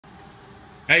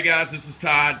Hey guys, this is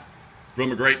Todd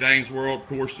from a Great Danes World, of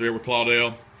course, there with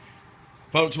Claudel.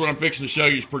 Folks, what I'm fixing to show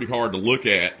you is pretty hard to look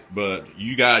at, but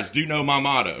you guys do know my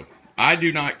motto. I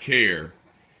do not care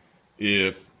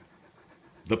if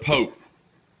the Pope,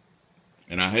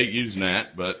 and I hate using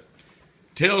that, but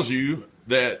tells you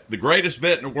that the greatest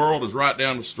vet in the world is right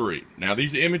down the street. Now,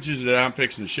 these images that I'm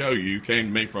fixing to show you came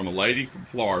to me from a lady from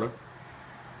Florida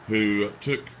who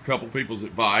took a couple people's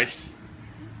advice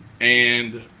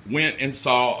and went and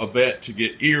saw a vet to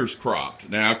get ears cropped.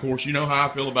 Now, of course, you know how I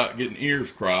feel about getting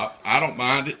ears cropped. I don't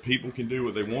mind it. People can do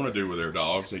what they want to do with their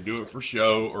dogs. They do it for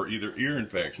show or either ear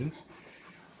infections.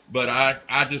 But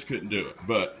I just couldn't do it.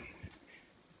 But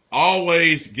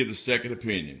always get a second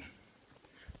opinion.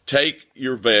 Take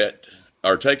your vet,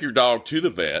 or take your dog to the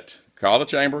vet. Call the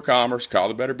Chamber of Commerce, call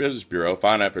the Better Business Bureau,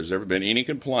 find out if there's ever been any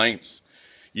complaints.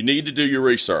 You need to do your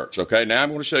research, okay? Now I'm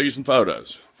going to show you some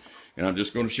photos. And I'm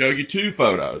just going to show you two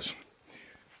photos.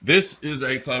 This is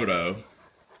a photo,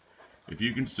 if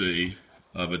you can see,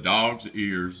 of a dog's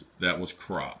ears that was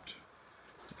cropped.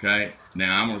 Okay?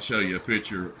 Now I'm going to show you a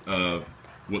picture of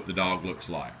what the dog looks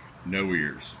like. No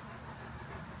ears.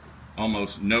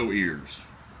 Almost no ears.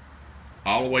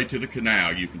 All the way to the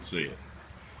canal, you can see it.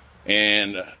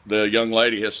 And the young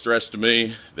lady has stressed to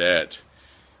me that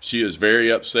she is very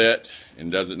upset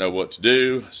and doesn't know what to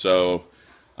do. So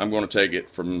I'm going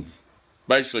to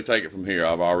basically take it from here.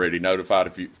 I've already notified a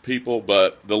few people,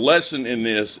 but the lesson in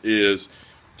this is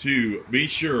to be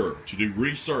sure to do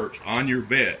research on your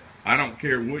vet. I don't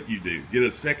care what you do. Get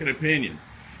a second opinion.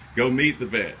 Go meet the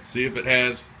vet. See if it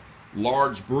has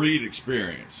large breed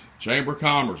experience. Chamber of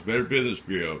Commerce, Better Business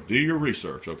Bureau. Do your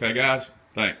research, okay guys?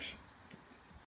 Thanks.